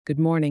Good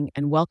morning,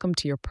 and welcome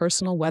to your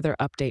personal weather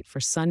update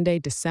for Sunday,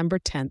 December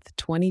 10th,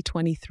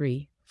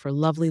 2023, for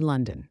lovely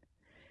London.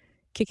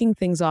 Kicking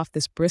things off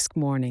this brisk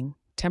morning,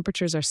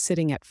 temperatures are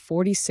sitting at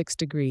 46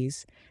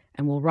 degrees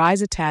and will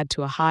rise a tad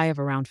to a high of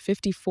around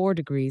 54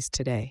 degrees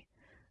today.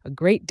 A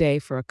great day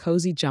for a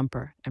cozy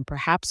jumper and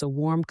perhaps a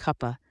warm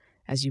cuppa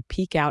as you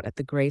peek out at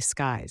the gray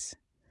skies.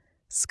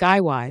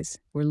 Skywise,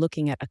 we're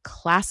looking at a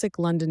classic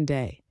London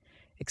day.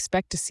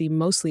 Expect to see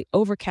mostly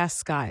overcast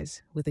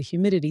skies with a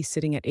humidity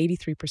sitting at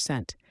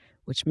 83%,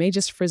 which may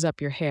just frizz up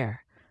your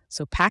hair,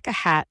 so pack a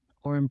hat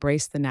or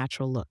embrace the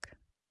natural look.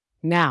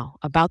 Now,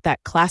 about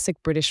that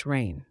classic British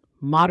rain.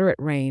 Moderate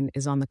rain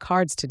is on the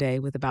cards today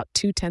with about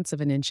 2/10 of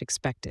an inch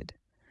expected.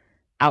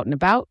 Out and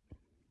about?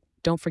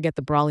 Don't forget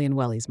the brolly and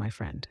wellies, my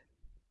friend.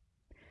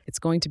 It's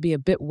going to be a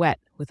bit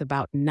wet with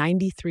about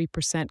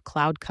 93%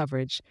 cloud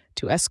coverage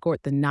to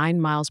escort the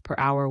 9 miles per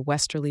hour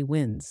westerly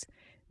winds,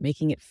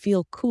 making it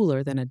feel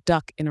cooler than a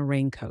duck in a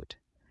raincoat.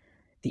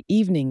 The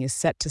evening is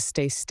set to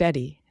stay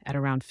steady at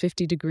around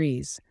 50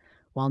 degrees,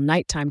 while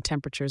nighttime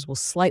temperatures will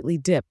slightly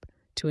dip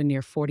to a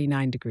near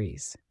 49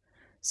 degrees.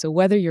 So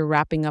whether you're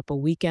wrapping up a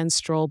weekend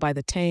stroll by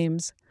the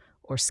Thames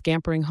or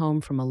scampering home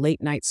from a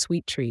late night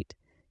sweet treat,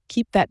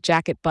 keep that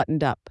jacket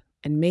buttoned up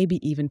and maybe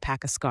even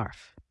pack a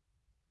scarf.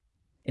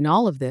 In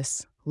all of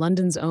this,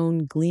 London's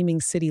own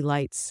gleaming city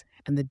lights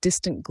and the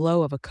distant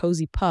glow of a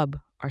cozy pub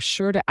are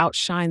sure to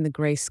outshine the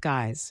gray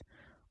skies,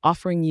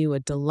 offering you a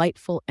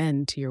delightful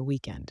end to your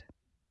weekend.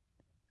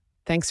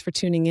 Thanks for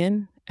tuning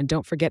in, and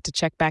don't forget to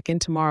check back in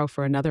tomorrow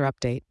for another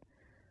update.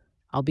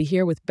 I'll be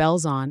here with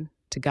bells on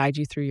to guide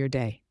you through your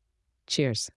day. Cheers.